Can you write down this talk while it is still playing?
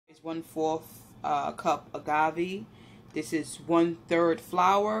It's 1/4 cup agave. This is 1/3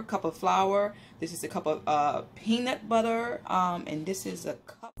 flour, cup of flour. This is a cup of peanut butter, and this is a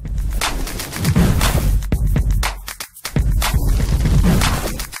cup.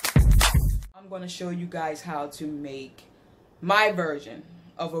 I'm going to show you guys how to make my version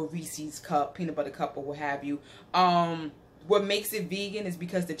of a Reese's cup, peanut butter cup, or what have you. What makes it vegan is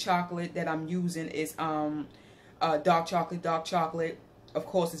because the chocolate that I'm using is dark chocolate. Dark chocolate, of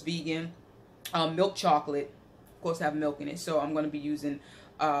course, is vegan. Milk chocolate, of course, have milk in it. So I'm going to be using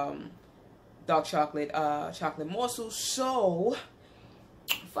dark chocolate, chocolate morsels. So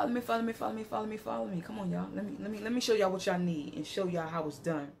follow me. Come on, y'all. Let me show y'all what y'all need and show y'all how it's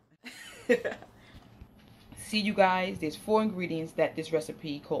done. See, you guys, there's 4 ingredients that this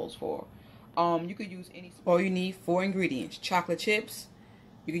recipe calls for. You could use any. All you need 4 ingredients: chocolate chips.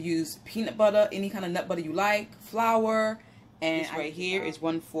 You could use peanut butter, any kind of nut butter you like, flour, and this right here is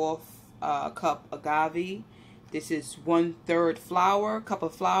 1/4 cup agave. This is 1/3 flour, cup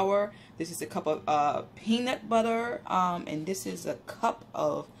of flour. This is a cup of peanut butter, and this is a cup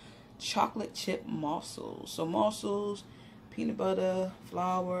of chocolate chip morsels. So morsels, peanut butter,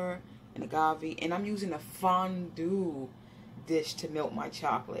 flour, and agave. And I'm using a fondue dish to melt my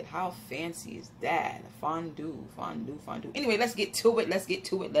chocolate. How fancy is that? Fondue. Anyway, let's get to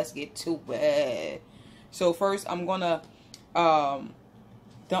it. So first, I'm gonna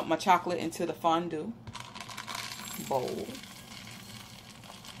dump my chocolate into the fondue bowl.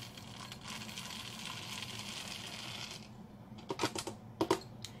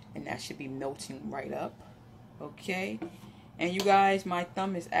 And that should be melting right up. Okay. And you guys, my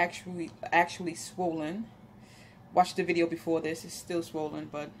thumb is actually swollen. Watched the video before this. It's still swollen,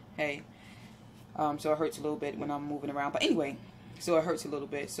 but hey. So it hurts a little bit when I'm moving around. But anyway, so it hurts a little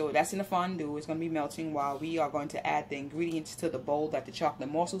bit. So that's in the fondue. It's going to be melting while we are going to add the ingredients to the bowl that the chocolate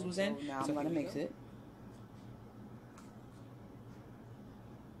morsels was in. So now I'm going to mix it.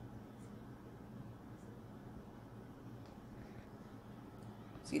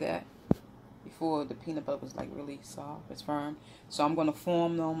 See that? Before, the peanut butter was like really soft, it's firm. So I'm going to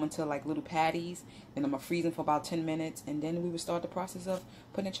form them into like little patties. Then I'm going to freeze them for about 10 minutes. And then we will start the process of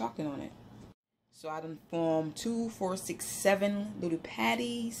putting chocolate on it. So I done formed 2, 4, 6, 7 little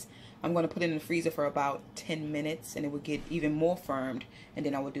patties. I'm going to put it in the freezer for about 10 minutes. And it will get even more firmed. And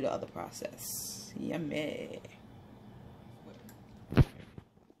then I will do the other process. Yummy.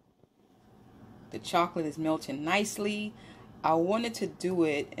 The chocolate is melting nicely. I wanted to do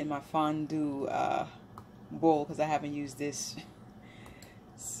it in my fondue bowl because I haven't used this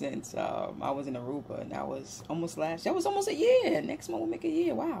since I was in Aruba, and that was almost a year. Next month will make a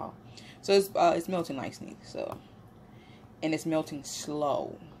year. Wow. So it's melting nicely. So, and it's melting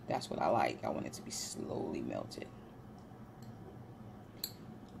slow. That's what I like. I want it to be slowly melted.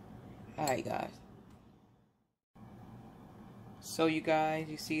 All right, guys. So you guys,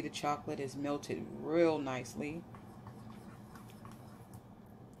 you see the chocolate is melted real nicely.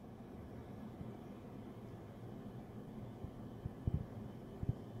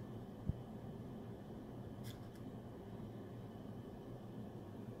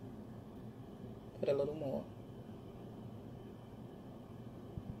 Put a little more.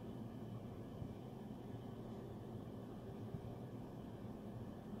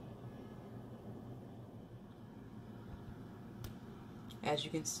 As you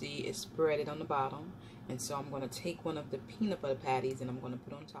can see, it's spread on the bottom. And so I'm going to take one of the peanut butter patties and I'm going to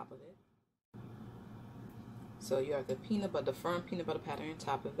put on top of it. So you have the firm peanut butter patty on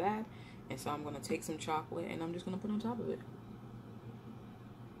top of that. And so I'm going to take some chocolate and I'm just going to put on top of it.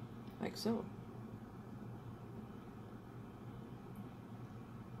 Like so.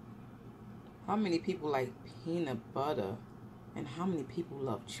 How many people like peanut butter and how many people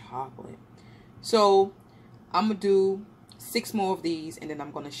love chocolate? So I'm going to do 6 more of these and then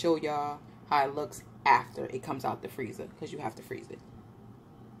I'm going to show y'all how it looks after it comes out the freezer because you have to freeze it.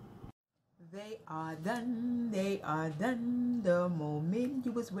 They are done. The moment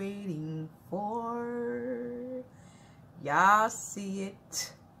you was waiting for. Y'all see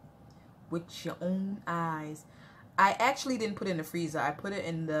it with your own eyes. I actually didn't put it in the freezer. I put it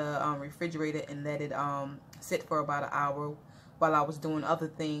in the refrigerator and let it sit for about an hour while I was doing other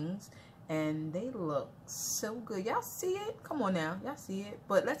things. And they look so good. Y'all see it? Come on now. Y'all see it?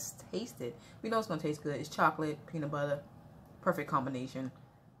 But let's taste it. We know it's going to taste good. It's chocolate, peanut butter. Perfect combination.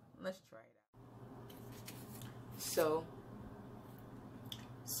 Let's try it out.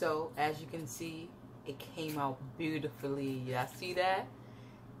 So as you can see, it came out beautifully. Y'all see that?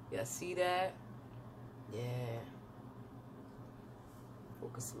 Y'all see that? Yeah.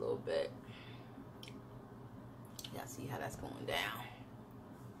 Focus a little bit. Y'all see how that's going down.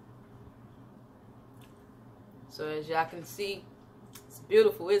 So as y'all can see, it's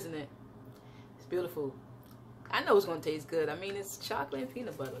beautiful, isn't it? It's beautiful. I know it's gonna taste good. I mean, it's chocolate and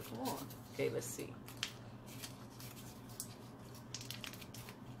peanut butter. Come on. Okay, let's see.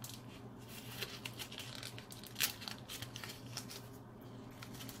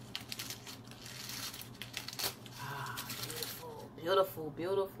 Ah, beautiful, beautiful,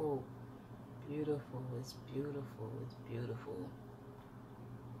 beautiful, beautiful. It's beautiful. It's beautiful.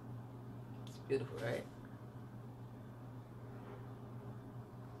 It's beautiful, right?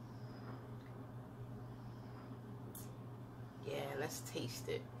 Yeah, let's taste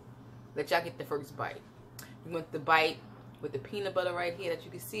it. Let y'all get the first bite. You want the bite with the peanut butter right here that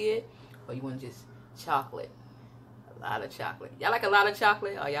you can see it? Or you want just chocolate? A lot of chocolate. Y'all like a lot of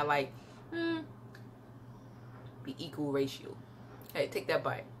chocolate? Or y'all like, be equal ratio? Hey, take that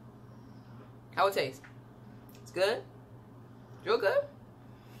bite. How it taste? It's good? Real good?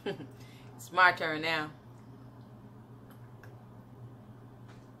 It's my turn now.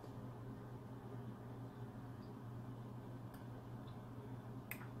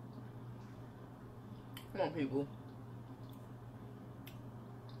 Come on, people.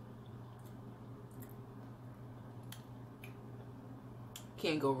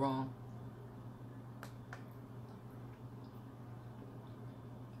 Can't go wrong.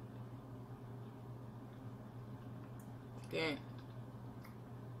 Dang.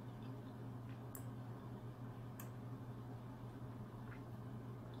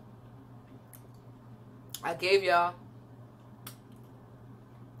 I gave y'all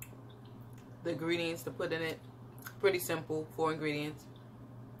the ingredients to put in it. Pretty simple. 4 ingredients.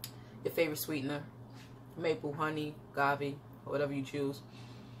 Your favorite sweetener. Maple, honey, agave, or whatever you choose.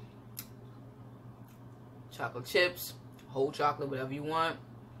 Chocolate chips. Whole chocolate, whatever you want.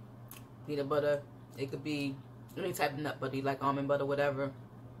 Peanut butter. It could be any type of nut butter. You like almond butter, whatever.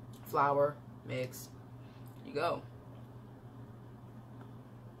 Flour. Mix. There you go.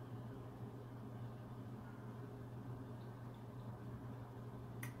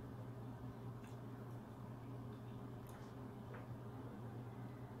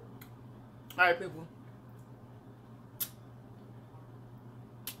 Alright, people.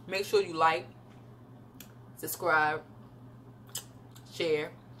 Make sure you like, subscribe,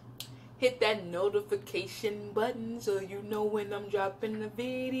 share. Hit that notification button so you know when I'm dropping the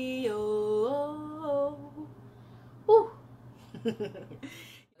video. Woo. I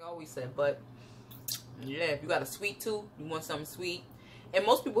always say, but yeah, if you got a sweet tooth, you want something sweet. And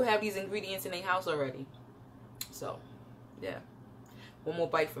most people have these ingredients in their house already. So, yeah. One more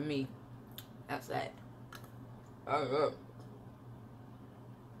bite for me. That's that. All right.